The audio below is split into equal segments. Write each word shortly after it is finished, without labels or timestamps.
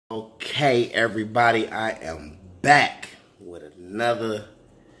Okay, everybody, I am back with another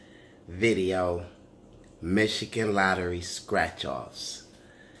video, Michigan Lottery scratch-offs.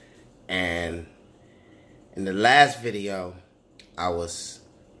 And in the last video, I was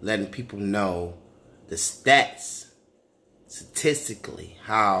letting people know the stats, statistically,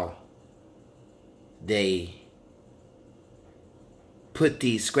 how they put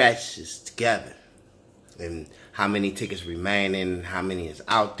these scratches together and how many tickets remaining, how many is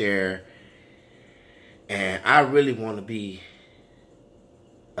out there. And I really want to be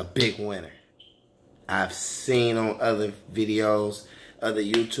a big winner. I've seen on other videos, other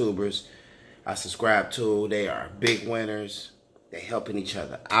YouTubers I subscribe to, they are big winners. They helping each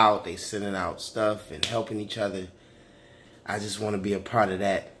other out. They sending out stuff and helping each other. I just want to be a part of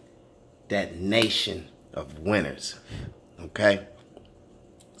that nation of winners. Okay?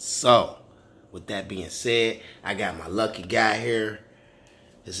 So, with that being said, I got my lucky guy here.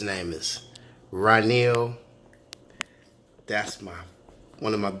 His name is Ronil. That's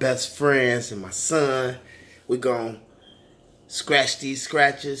one of my best friends and my son. We're going to scratch these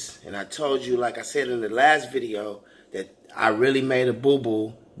scratches. And I told you, like I said in the last video, that I really made a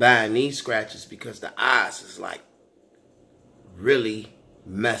boo-boo buying these scratches because the odds is like really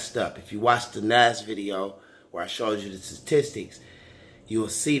messed up. If you watched the last video where I showed you the statistics, you will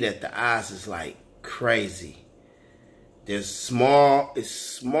see that the odds is like crazy. It's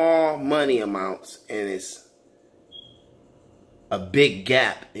small money amounts, and it's a big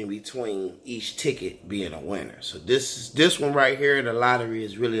gap in between each ticket being a winner. So this one right here, the lottery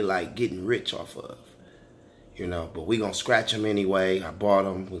is really like getting rich off of, you know. But we gonna scratch them anyway. I bought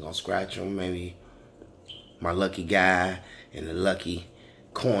them. We're gonna scratch them. Maybe my lucky guy and the lucky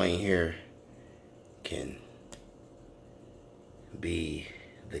coin here can be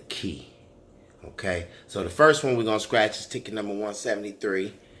the key. Okay, so the first one we're gonna scratch is ticket number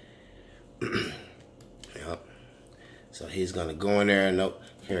 173. Yep. So he's gonna go in there and nope.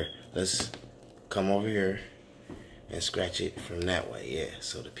 Here, let's come over here and scratch it from that way. Yeah,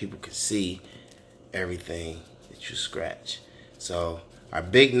 so the people can see everything that you scratch. So our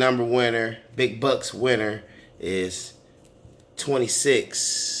big number winner, big bucks winner is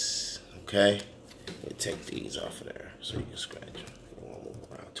 26. Okay, let me take these off of there so you can scratch them. You won't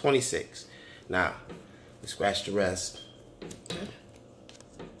move around. 26. Now, let's scratch the rest. Okay.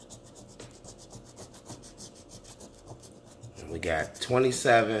 And we got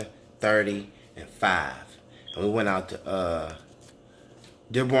 27, 30, and 5. And we went out to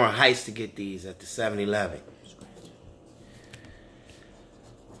Dearborn Heights to get these at the 7-Eleven.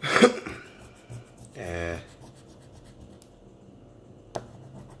 And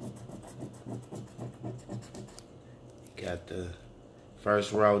got the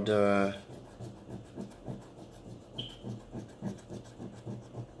first row done.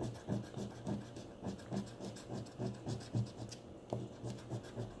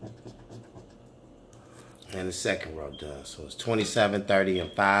 And the second row done. So it's 27, 30,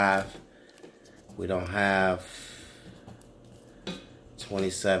 and 5. We don't have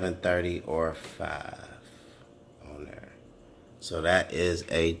 27, 30, or 5 on there. So that is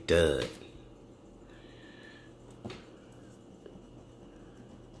a dud.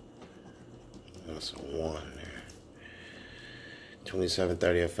 That's a 1 there. 27,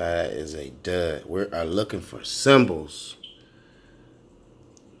 30, and 5 is a dud. We are looking for symbols.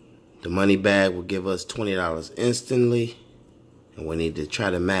 The money bag will give us $20 instantly. And we need to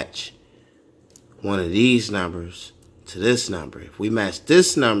try to match one of these numbers to this number. If we match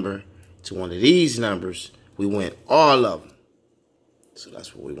this number to one of these numbers, we win all of them. So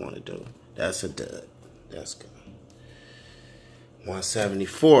that's what we want to do. That's a dud. That's good.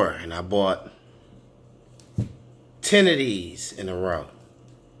 174. And I bought 10 of these in a row.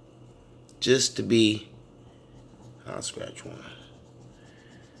 Just to be, I'll scratch one.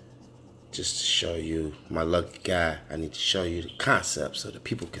 Just to show you my lucky guy, I need to show you the concept so that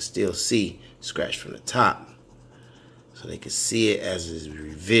people can still see scratch from the top. So they can see it as it's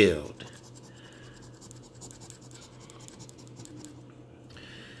revealed.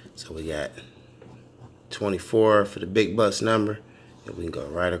 So we got 24 for the big bucks number. And we can go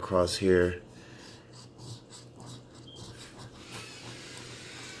right across here.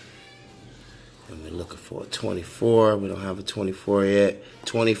 And we're looking for a 24. We don't have a 24 yet.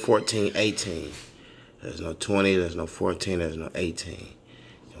 20, 14, 18. There's no 20, there's no 14, there's no 18.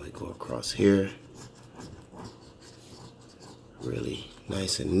 And we go across here. Really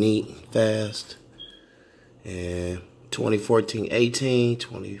nice and neat and fast. And 20, 14, 18.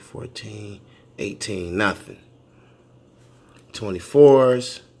 20, 14, 18, nothing.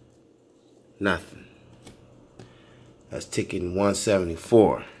 24s, nothing. That's ticket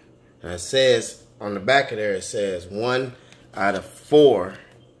 174. And it says on the back of there, it says 1 out of 4.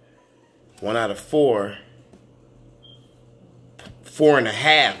 1 out of 4.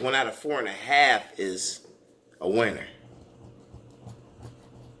 4.5. 1 out of 4.5 is a winner.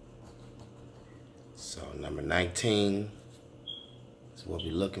 So number 19 is what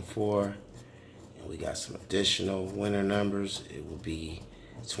we're looking for. And we got some additional winner numbers. It will be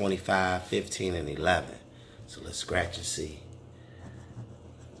 25, 15, and 11. So let's scratch and see.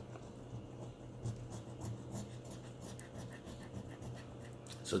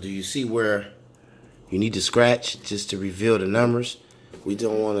 So do you see where you need to scratch just to reveal the numbers? We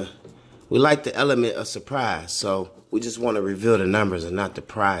don't want to, we like the element of surprise. So we just want to reveal the numbers and not the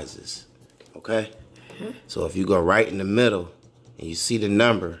prizes. Okay? So if you go right in the middle and you see the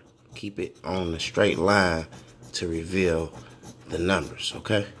number, keep it on the straight line to reveal the numbers.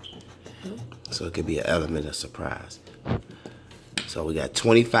 Okay? So it could be an element of surprise. So we got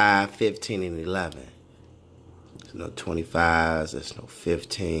 25, 15, and 11. There's no 25s, there's no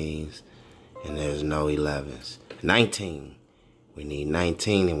 15s, and there's no 11s. 19. We need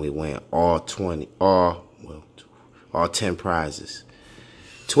 19 and we win all 20, all 10 prizes.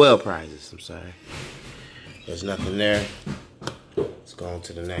 12 prizes, I'm sorry. There's nothing there. Let's go on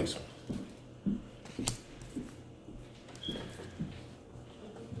to the next one.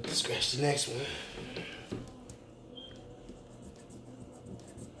 Scratch the next one.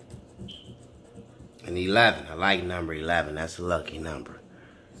 And 11. I like number 11. That's a lucky number.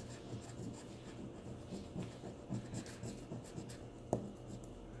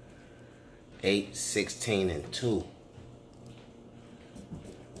 Eight, 16, and 2.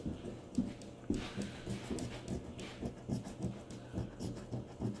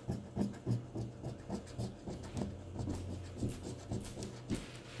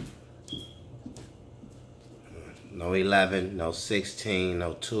 No 11, no 16,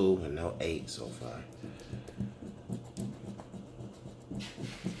 no 2, and no 8 so far.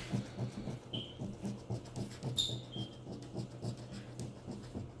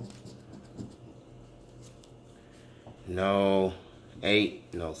 No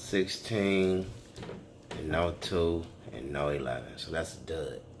 8, no 16, and no 2, and no 11. So that's a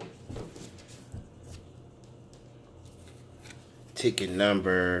dud. Ticket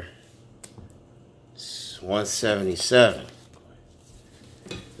number 177.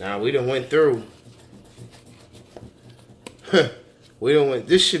 Now we done went through. We done went.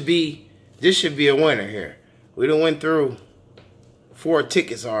 This should be a winner here. We done went through 4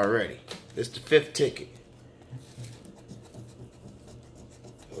 tickets already. This is the 5th ticket.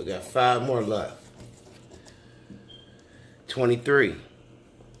 We got 5 more left. 23.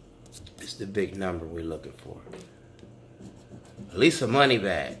 It's the big number we're looking for. At least a money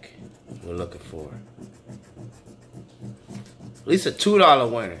bag we're looking for. At least a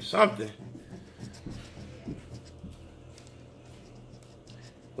 $2 winner, something.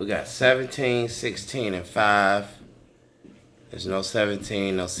 We got 17, 16, and 5. There's no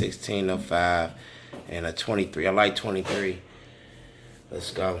 17, no 16, no 5, and a 23. I like 23.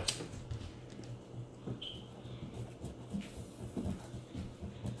 Let's go. You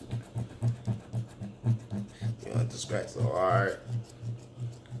don't have to scratch so hard.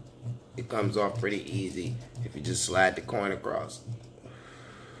 It comes off pretty easy if you just slide the coin across.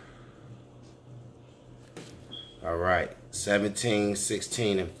 All right, 17,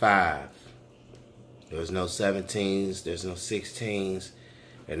 16, and 5. There's no 17s, there's no 16s,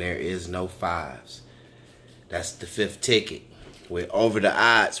 and there is no 5s. That's the 5th ticket. We're over the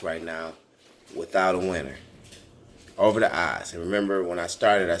odds right now without a winner. Over the odds. And remember when I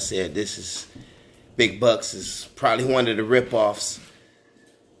started, I said this is, Big Bucks is probably one of the rip-offs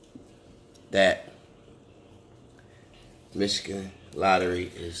that Michigan Lottery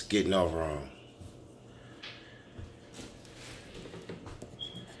is getting over on.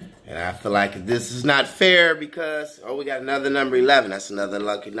 And I feel like this is not fair because, oh, we got another number 11. That's another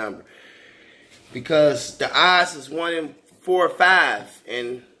lucky number. Because the odds is 1 in 4 or 5.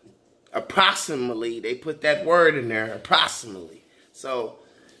 And approximately, they put that word in there, approximately. So,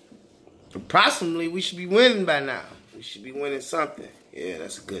 approximately, we should be winning by now. We should be winning something. Yeah,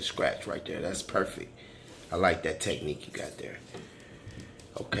 that's a good scratch right there. That's perfect. I like that technique you got there.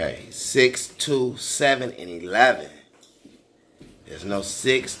 Okay, 6, 2, 7, and 11. There's no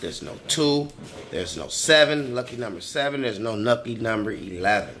 6, there's no 2, there's no 7, lucky number 7, there's no lucky number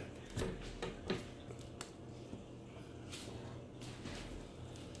 11.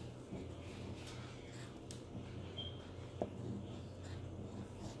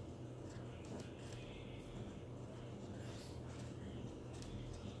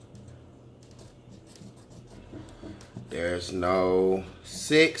 There's no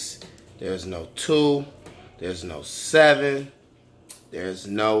 6, There's no 2. There's no 7. There's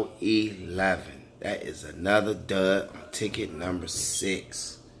no 11. That is another dud on ticket number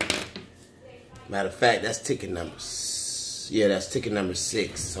 6. Matter of fact, that's ticket number 6. Yeah, that's ticket number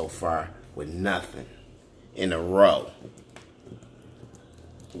 6 so far with nothing in a row.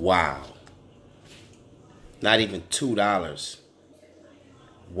 Wow. Not even $2.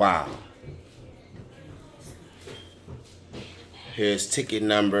 Wow. Here's ticket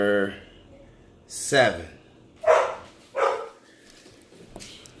number 7.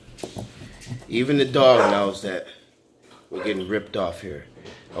 Even the dog knows that we're getting ripped off here.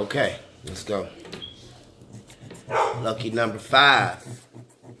 Okay, let's go. Lucky number 5.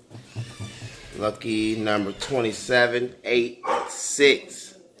 Lucky number 27, 8,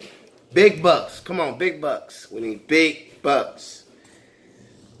 6. Big bucks. Come on, big bucks. We need big bucks.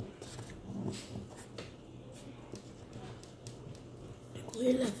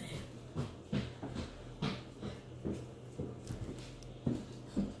 We love it.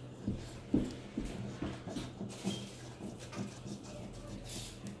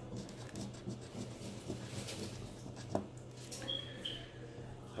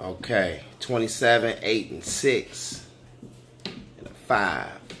 Okay, 27, 8, and 6. And a 5.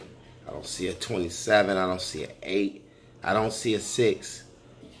 I don't see a 27. I don't see an 8. I don't see a 6.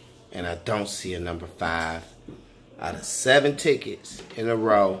 And I don't see a number 5. Out of 7 tickets in a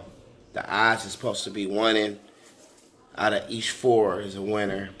row, the odds is supposed to be 1 in. Out of each 4 is a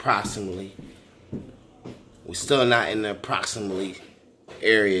winner, approximately. We're still not in the approximately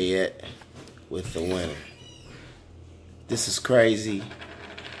area yet with the winner. This is crazy.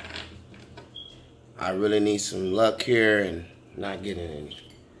 I really need some luck here and not getting any.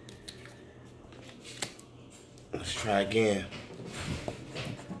 Let's try again.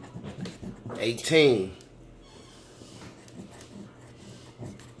 18.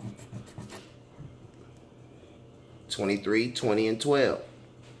 23, 20, and 12.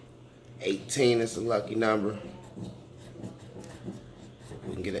 18 is the lucky number.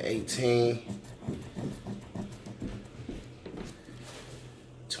 We can get an 18.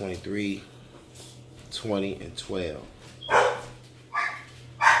 23, 20, and 12.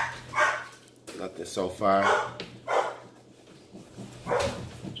 Nothing so far.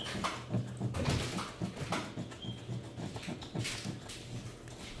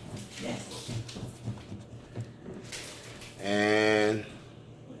 And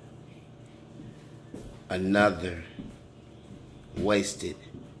another wasted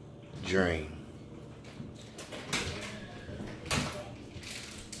dream.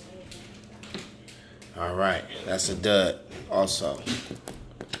 All right, that's a dud also.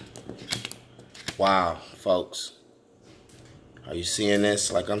 Wow, folks. Are you seeing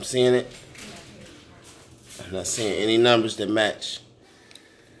this like I'm seeing it? I'm not seeing any numbers that match.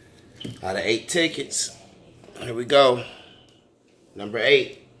 Out of 8 tickets, here we go. Number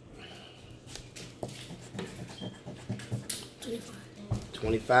 8.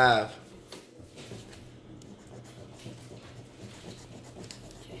 25.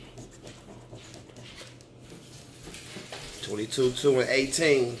 22, 2, and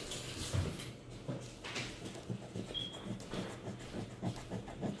 18.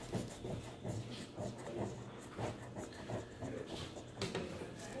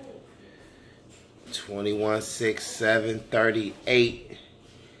 21, 6, 7, 38,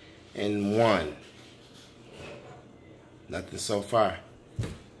 and 1. Nothing so far.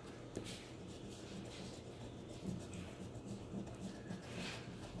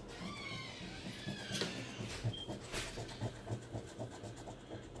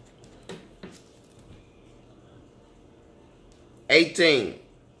 $18.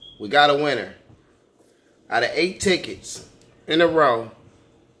 We got a winner. Out of 8 tickets in a row,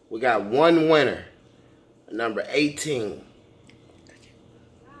 we got 1 winner. Number 18.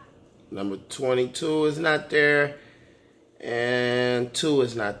 Number 22 is not there. And 2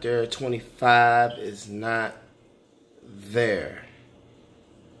 is not there. 25 is not there.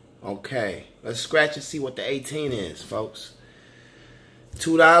 Okay. Let's scratch and see what the 18 is, folks.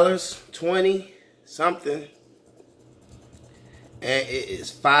 $2, 20, something. And it is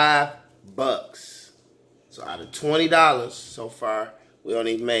 $5. So out of $20 so far, we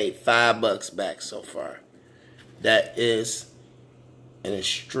only made $5 back so far. That is an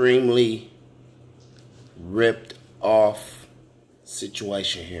extremely ripped off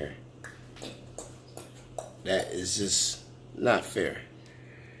situation here. That is just not fair.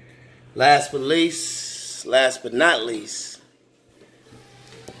 Last but not least,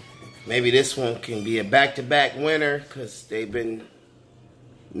 maybe this one can be a back-to-back winner because they've been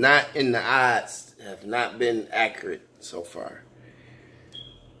not in the odds, have not been accurate so far.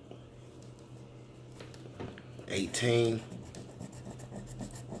 18.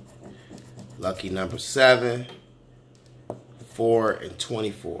 Lucky number 7, 4, and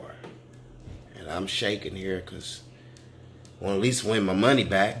 24. And I'm shaking here because I want to at least win my money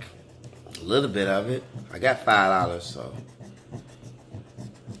back. A little bit of it. I got $5, so.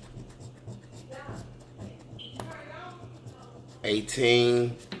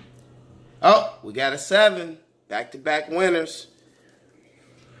 $18. Oh, we got a 7. Back-to-back winners.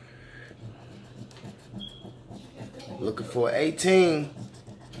 Looking for 18.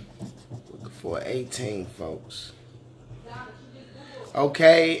 Looking for 18, folks.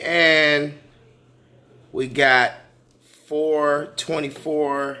 Okay, and we got 4,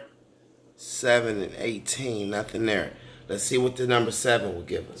 24, 7, and 18. Nothing there. Let's see what the number 7 will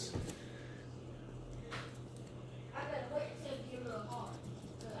give us.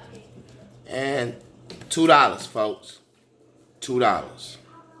 And $2, folks. $2.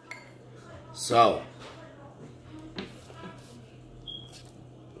 So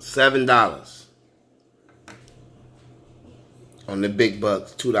 $7 on the big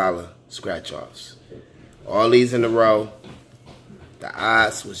bucks, $2 scratch offs. All these in a row. The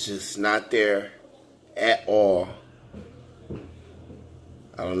odds was just not there at all.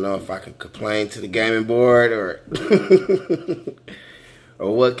 I don't know if I can complain to the gaming board or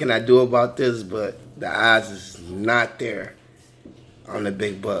or what can I do about this, but the odds is not there on the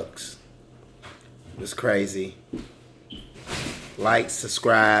big bucks. It's crazy. Like,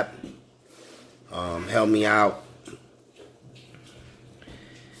 subscribe, help me out.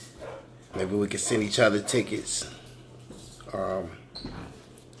 Maybe we can send each other tickets.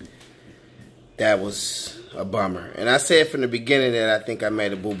 That was a bummer. And I said from the beginning that I think I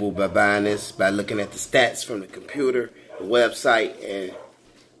made a boo-boo by buying this, by looking at the stats from the computer, the website, and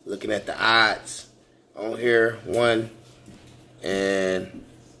looking at the odds on here. 1 and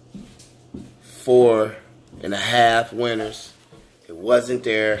 4.5 winners. It wasn't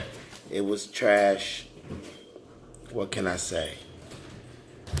there. It was trash. What can I say?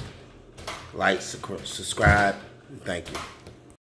 Like, subscribe. Thank you.